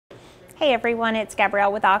Hey everyone, it's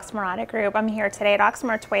Gabrielle with Oxmoor Auto Group. I'm here today at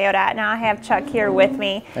Oxmoor Toyota. Now I have Chuck here with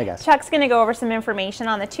me. Hey guys. Chuck's going to go over some information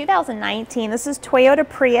on the 2019. This is Toyota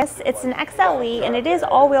Prius. It's an XLE and it is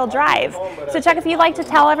all-wheel drive. So Chuck, if you'd like to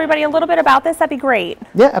tell everybody a little bit about this, that'd be great.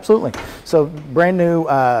 Yeah, absolutely. So brand new,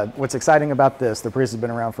 what's exciting about this, the Prius has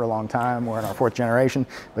been around for a long time. We're in our 4th generation,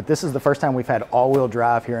 but this is the first time we've had all-wheel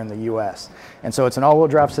drive here in the US. And so it's an all-wheel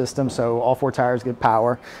drive system, so all 4 tires get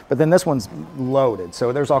power, but then this one's loaded.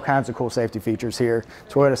 So there's all kinds of cool safety features here.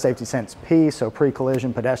 Toyota Safety Sense P, so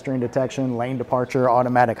pre-collision pedestrian detection, lane departure,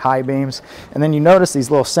 automatic high beams. And then you notice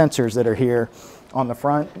these little sensors that are here on the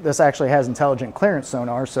front. This actually has intelligent clearance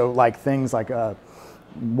sonar, so like things like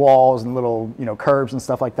walls and little curbs and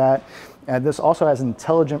stuff like that. And this also has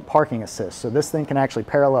intelligent parking assist. So this thing can actually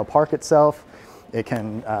parallel park itself. It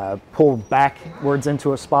can pull backwards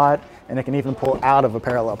into a spot, and it can even pull out of a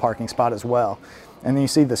parallel parking spot as well. And then you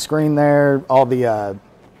see the screen there, all the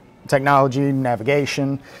technology,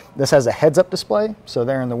 navigation. This has a heads-up display, so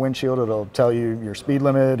there in the windshield it'll tell you your speed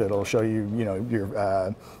limit. It'll show you,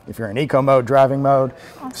 your if you're in eco mode, driving mode.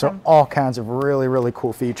 Awesome. So all kinds of really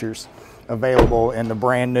cool features available in the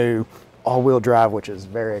brand new all-wheel drive, which is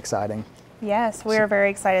very exciting. Yes, we are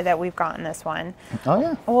very excited that we've gotten this one. Oh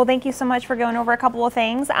yeah. Well, thank you so much for going over a couple of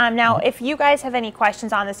things. Now, if you guys have any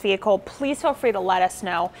questions on this vehicle, please feel free to let us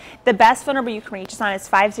know. The best phone number you can reach us on is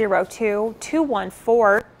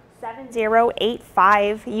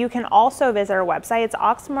 502-214-7085. You can also visit our website. It's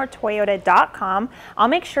oxmoortoyota.com. I'll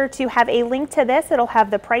make sure to have a link to this. It'll have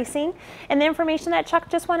the pricing and the information that Chuck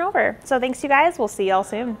just went over. So thanks, you guys. We'll see y'all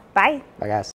soon. Bye. Bye, guys.